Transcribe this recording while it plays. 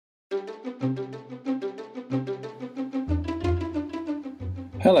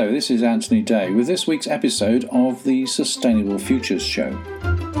Hello, this is Anthony Day with this week's episode of the Sustainable Futures Show.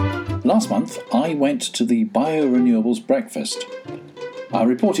 Last month, I went to the Biorenewables Breakfast. I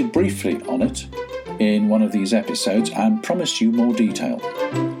reported briefly on it in one of these episodes and promised you more detail.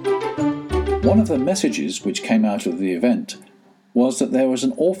 One of the messages which came out of the event was that there was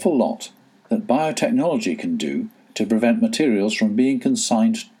an awful lot that biotechnology can do to prevent materials from being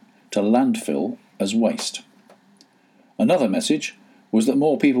consigned to landfill as waste. Another message was that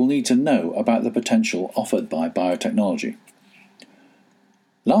more people need to know about the potential offered by biotechnology.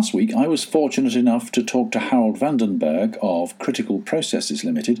 Last week I was fortunate enough to talk to Harold Vandenburg of Critical Processes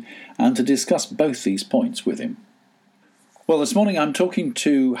Limited and to discuss both these points with him. Well, this morning I'm talking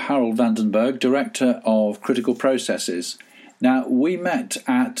to Harold Vandenburg, Director of Critical Processes. Now, we met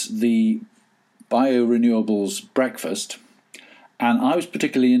at the Biorenewables Breakfast, and I was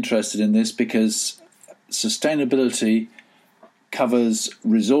particularly interested in this because sustainability covers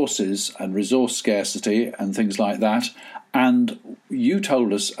resources and resource scarcity and things like that, and you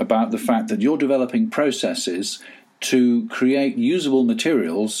told us about the fact that you're developing processes to create usable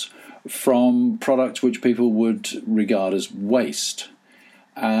materials from products which people would regard as waste.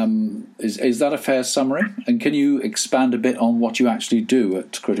 Is that a fair summary? And can you expand a bit on what you actually do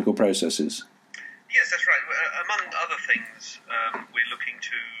at Critical Processes? Yes, that's right. Among other things, we're looking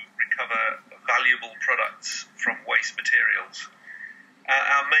to recover valuable products from waste materials.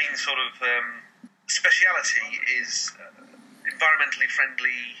 Our main sort of speciality is environmentally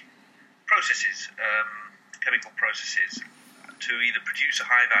friendly processes, chemical processes, to either produce a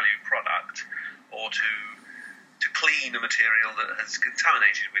high-value product or to clean a material that has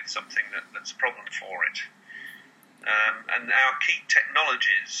contaminated with something that's a problem for it. And our key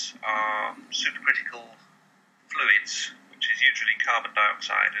technologies are supercritical fluids, which is usually carbon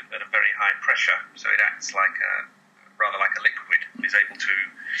dioxide at a very high pressure, so it acts rather like a liquid, is able to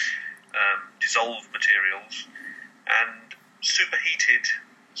dissolve materials, and superheated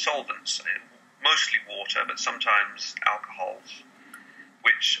solvents, mostly water, but sometimes alcohols,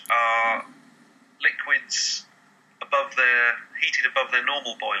 which are liquids heated above their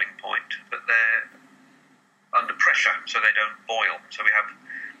normal boiling point, but they're under pressure, so they don't boil. So we have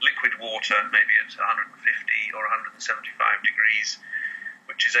liquid water, maybe at 150 or 175 degrees,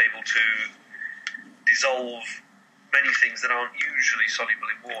 which is able to dissolve many things that aren't usually soluble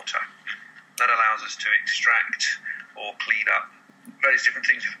in water. That allows us to extract or clean up various different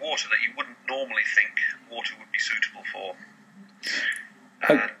things with water that you wouldn't normally think water would be suitable for.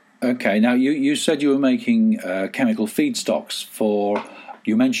 Okay, now you said you were making chemical feedstocks for,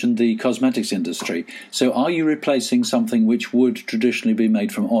 you mentioned the cosmetics industry. So are you replacing something which would traditionally be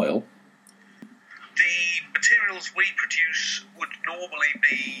made from oil? The materials we produce would normally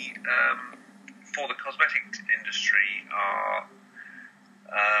be, for the cosmetic industry, are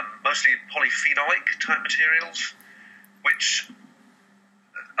mostly polyphenolic type materials, which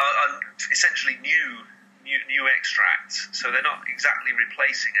are essentially new extracts, so they're not exactly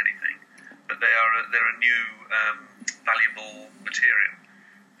replacing anything, but they're a new valuable material.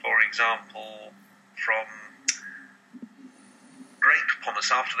 For example, from grape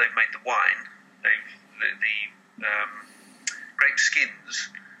pomace, after they've made the wine, the grape skins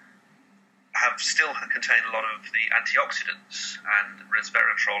still contain a lot of the antioxidants, and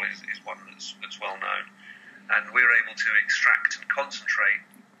resveratrol is one that's well known, and we're able to extract and concentrate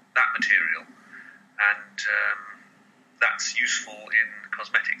that material, and that's useful in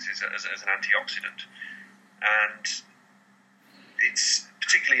cosmetics as an antioxidant. And it's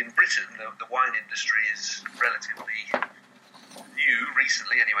particularly in Britain, the wine industry is relatively new,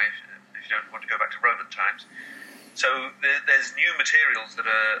 recently anyway, if you don't want to go back to Roman times. So there's new materials that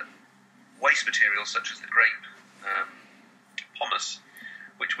are waste materials, such as the grape pomace,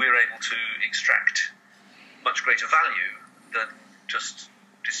 which we're able to extract much greater value than just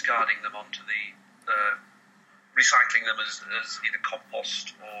discarding them onto recycling them as either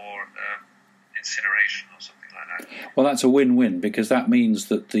compost or incineration or something like that. Well, that's a win-win, because that means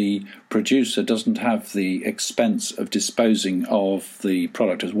that the producer doesn't have the expense of disposing of the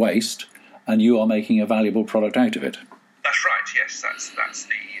product as waste, and you are making a valuable product out of it. That's right. Yes, that's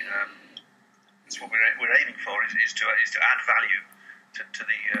what we're aiming for is to add value to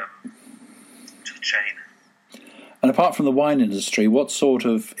the chain. And apart from the wine industry, what sort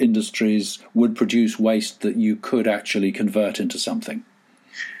of industries would produce waste that you could actually convert into something?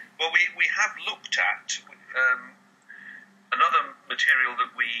 Well, we have looked at another material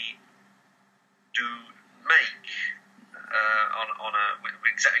that we do make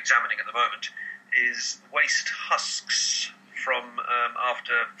we're examining at the moment is waste husks from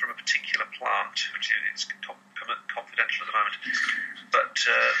a particular plant, which is confidential at the moment. But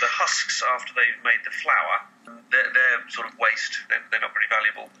the husks, after they've made the flour, they're sort of waste. They're not very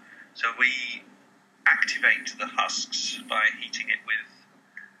valuable. So we activate the husks by heating it with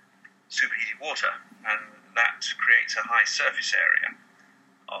superheated water, and that creates a high surface area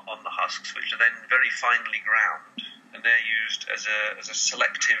on the husks, which are then very finely ground, and they're used as a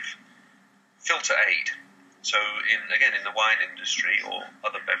selective filter aid. So in the wine industry or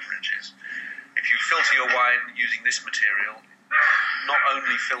other beverages, if you filter your wine using this material, not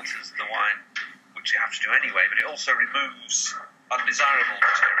only filters the wine, which you have to do anyway, but it also removes undesirable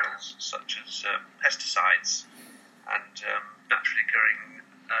materials such as pesticides and naturally occurring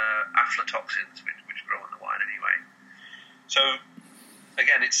aflatoxins, which grow in the wine anyway. So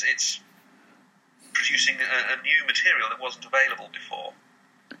again, it's producing a new material that wasn't available before.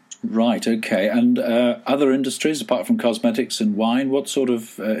 Right, okay. And other industries, apart from cosmetics and wine, what sort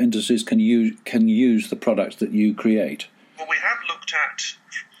of industries can use the products that you create? Well, we have looked at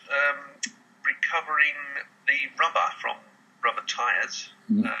recovering the rubber from rubber tyres.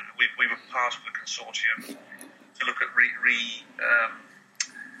 We were part of a consortium to look at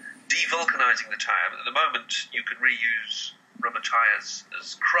devulcanising the tyre. But at the moment, you can reuse rubber tyres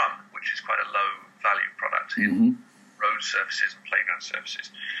as crumb, which is quite a low-value product in road surfaces and playground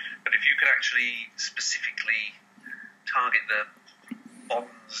surfaces. But if you could actually specifically target the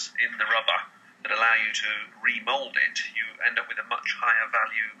bonds in the rubber that allow you to remold it, you end up with a much higher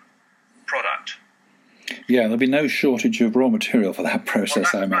value product. Yeah, there'll be no shortage of raw material for that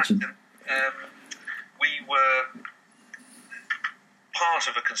process, I imagine. We were part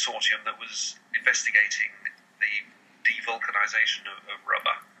of a consortium that was investigating the devulcanisation of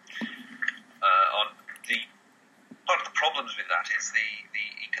rubber. Part of the problems with that is the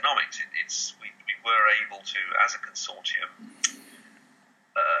economics. We were able to, as a consortium,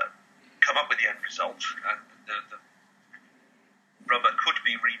 come up with the end result, and the rubber could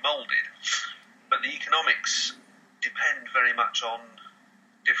be remolded, but the economics depend very much on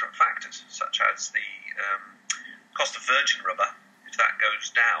different factors, such as the cost of virgin rubber. If that goes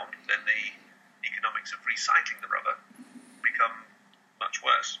down, then the economics of recycling the rubber become much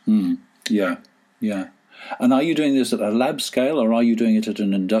worse. Yeah. And are you doing this at a lab scale, or are you doing it at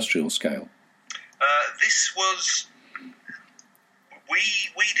an industrial scale? This was...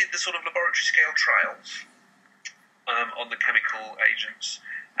 We did the sort of laboratory scale trials on the chemical agents,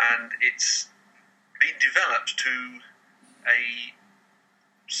 and it's been developed to a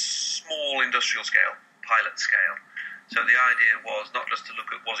small industrial scale, pilot scale. So the idea was not just to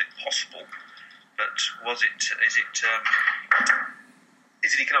look at was it possible, but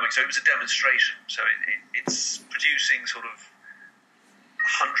is it economic? So it was a demonstration. So it's producing sort of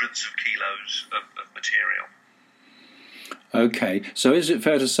hundreds of kilos of material. Okay, so is it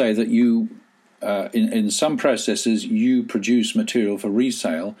fair to say that you, in some processes, you produce material for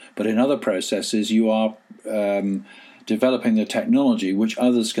resale, but in other processes you are developing the technology which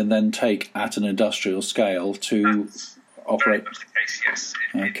others can then take at an industrial scale to operate? Very much the case, yes.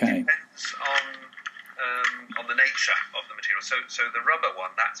 It depends on the nature of the material. So the rubber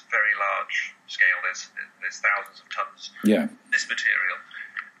one, that's very large scale. There's thousands of tons. Yeah. This material,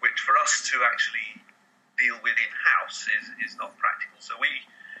 which for us to actually deal with in-house is not practical. So we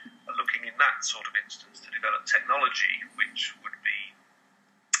are looking in that sort of instance to develop technology which would be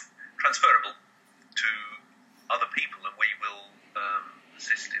transferable to other people, and we will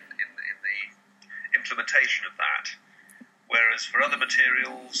assist in the implementation of that. Whereas for other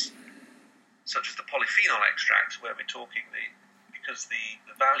materials, such as the polyphenol extract, where we're talking because the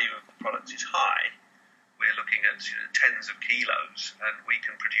value of the product is high, we're looking at tens of kilos, and we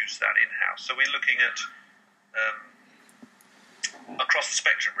can produce that in-house. So we're looking at across the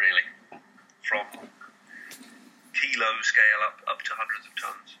spectrum, really, from kilo scale up to hundreds of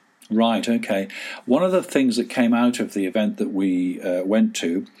tons. Right, okay. One of the things that came out of the event that we went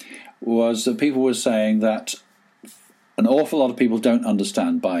to was that people were saying that an awful lot of people don't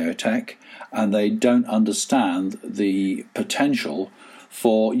understand biotech, and they don't understand the potential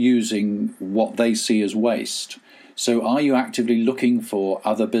for using what they see as waste. So are you actively looking for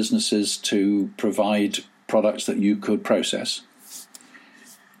other businesses to provide products that you could process?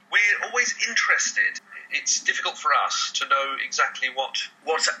 We're always interested. It's difficult for us to know exactly what's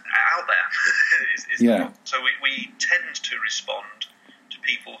out there. Yeah. So we tend to respond to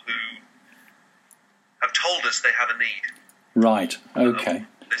people who have told us they have a need. Right, okay.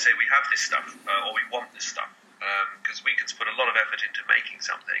 They say we have this stuff, or we want this stuff, because we can put a lot of effort into making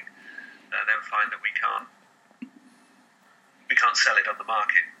something, and then find that we can't sell it on the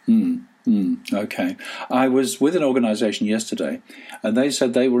market. Okay. I was with an organisation yesterday, and they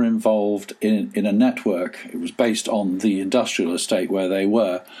said they were involved in a network. It was based on the industrial estate where they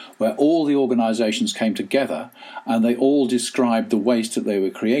were, where all the organisations came together, and they all described the waste that they were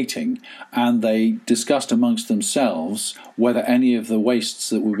creating, and they discussed amongst themselves whether any of the wastes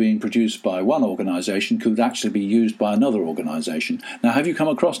that were being produced by one organisation could actually be used by another organisation. Now, have you come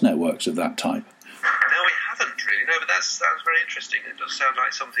across networks of that type? No, we haven't really. No, but that's very interesting. It does sound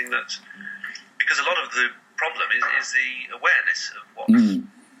like something that, because a lot of the problem is the awareness of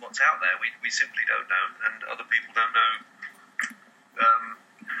what's out there. We simply don't know, and other people don't know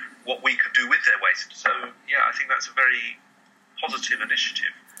what we could do with their waste. So, yeah, I think that's a very positive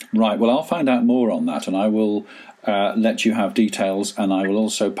initiative. Right, well, I'll find out more on that, and I will let you have details, and I will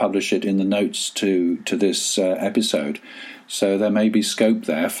also publish it in the notes to this episode. So there may be scope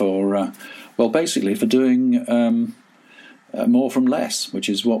there for... basically for doing more from less, which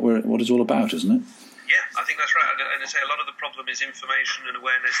is what it's all about, isn't it? Yeah, I think that's right. And I say a lot of the problem is information and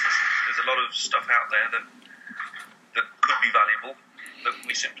awareness. There's a lot of stuff out there that could be valuable that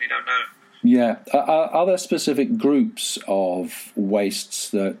we simply don't know. Yeah. Are there specific groups of wastes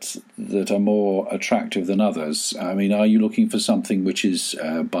that are more attractive than others? I mean, are you looking for something which is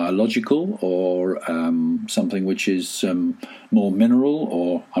biological, or something which is more mineral?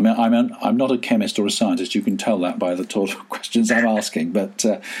 Or I'm not a chemist or a scientist. You can tell that by the sort of questions I'm asking. But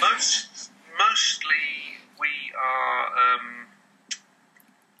mostly we are.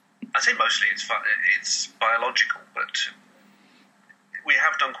 I say mostly it's biological, but we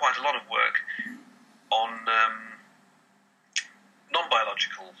have done quite a lot of work on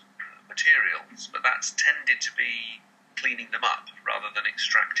non-biological materials, but that's tended to be cleaning them up rather than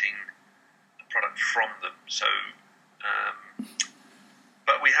extracting the product from them. So,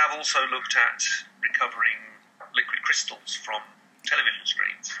 but we have also looked at recovering liquid crystals from television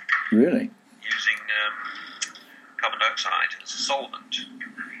screens. Really? Using carbon dioxide as a solvent.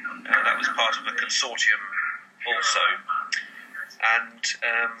 That was part of a consortium also. And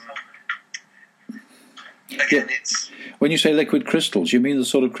again, it's... When you say liquid crystals, you mean the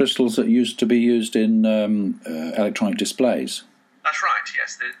sort of crystals that used to be used in electronic displays? That's right,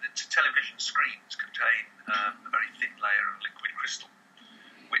 yes. The television screens contain a very thin layer of liquid crystal,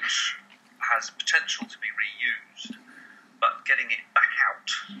 which has potential to be reused, but getting it back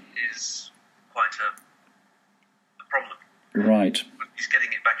out is quite a problem. Right. Is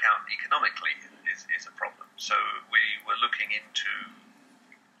getting it back out economically is a problem. So we were looking into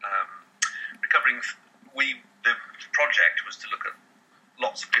recovering. The project was to look at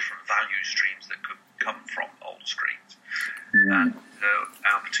lots of different value streams that could come from old screens. Right. And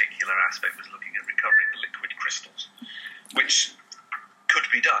our particular aspect was looking at recovering the liquid crystals, which could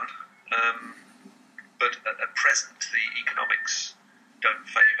be done, but at present the economics don't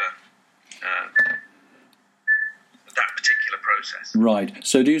favour that particular process. Right.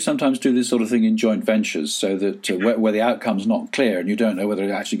 So do you sometimes do this sort of thing in joint ventures, so that where the outcome's not clear and you don't know whether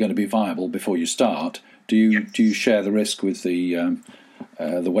it's actually going to be viable before you start? Do you share the risk with the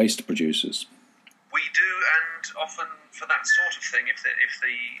waste producers? We do, and often for that sort of thing, if there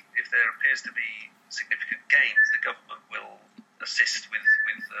appears to be significant gains, the government will assist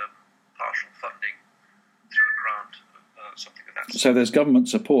with partial funding through a grant, something of that sort. So there's government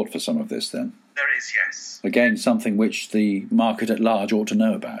support for some of this then? There is, yes. Again, something which the market at large ought to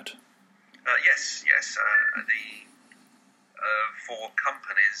know about. Yes. For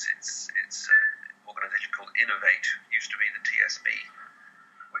companies, it's an organisation called Innovate. Used to be the TSB,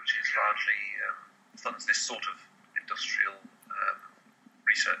 which is largely funds this sort of industrial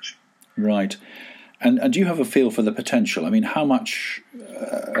research. Right. And do you have a feel for the potential? I mean, how much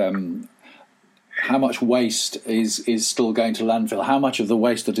waste is still going to landfill? How much of the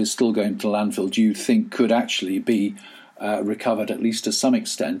waste that is still going to landfill do you think could actually be recovered, at least to some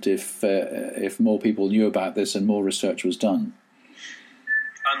extent, if more people knew about this and more research was done?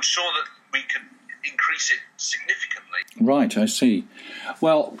 I'm sure that we could increase it significantly. Right, I see.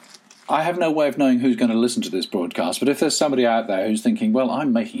 Well, I have no way of knowing who's going to listen to this broadcast, but if there's somebody out there who's thinking, well,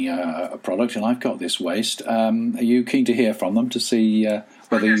 I'm making a product and I've got this waste, are you keen to hear from them to see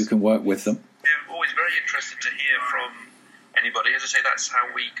whether you can work with them? We're always very interested to hear from anybody. As I say, that's how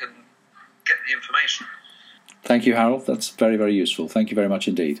we can get the information. Thank you, Harold. That's very, very useful. Thank you very much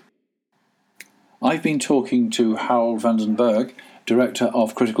indeed. I've been talking to Harold Vandenburg, Director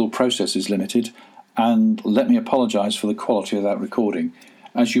of Critical Processes Limited, and let me apologise for the quality of that recording.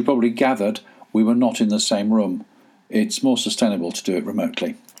 As you probably gathered, we were not in the same room. It's more sustainable to do it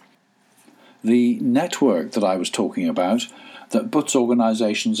remotely. The network that I was talking about, that puts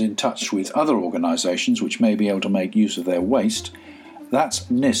organisations in touch with other organisations which may be able to make use of their waste, That's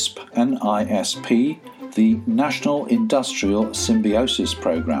NISP, N-I-S-P, the National Industrial Symbiosis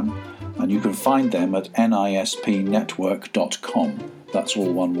Programme, and you can find them at nispnetwork.com. That's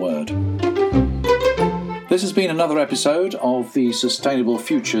all one word. This has been another episode of the Sustainable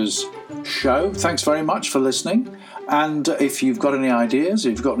Futures Show. Thanks very much for listening. And if you've got any ideas,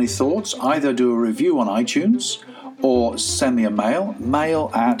 if you've got any thoughts, either do a review on iTunes or send me a mail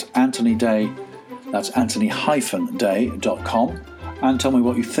at Anthony Day, that's anthony-day.com, and tell me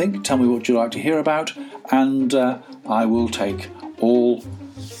what you think, tell me what you'd like to hear about, and I will take all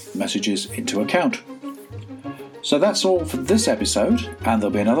messages into account. So that's all for this episode, and there'll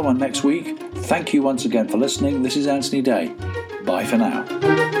be another one next week. Thank you once again for listening. This is Anthony Day. Bye for now.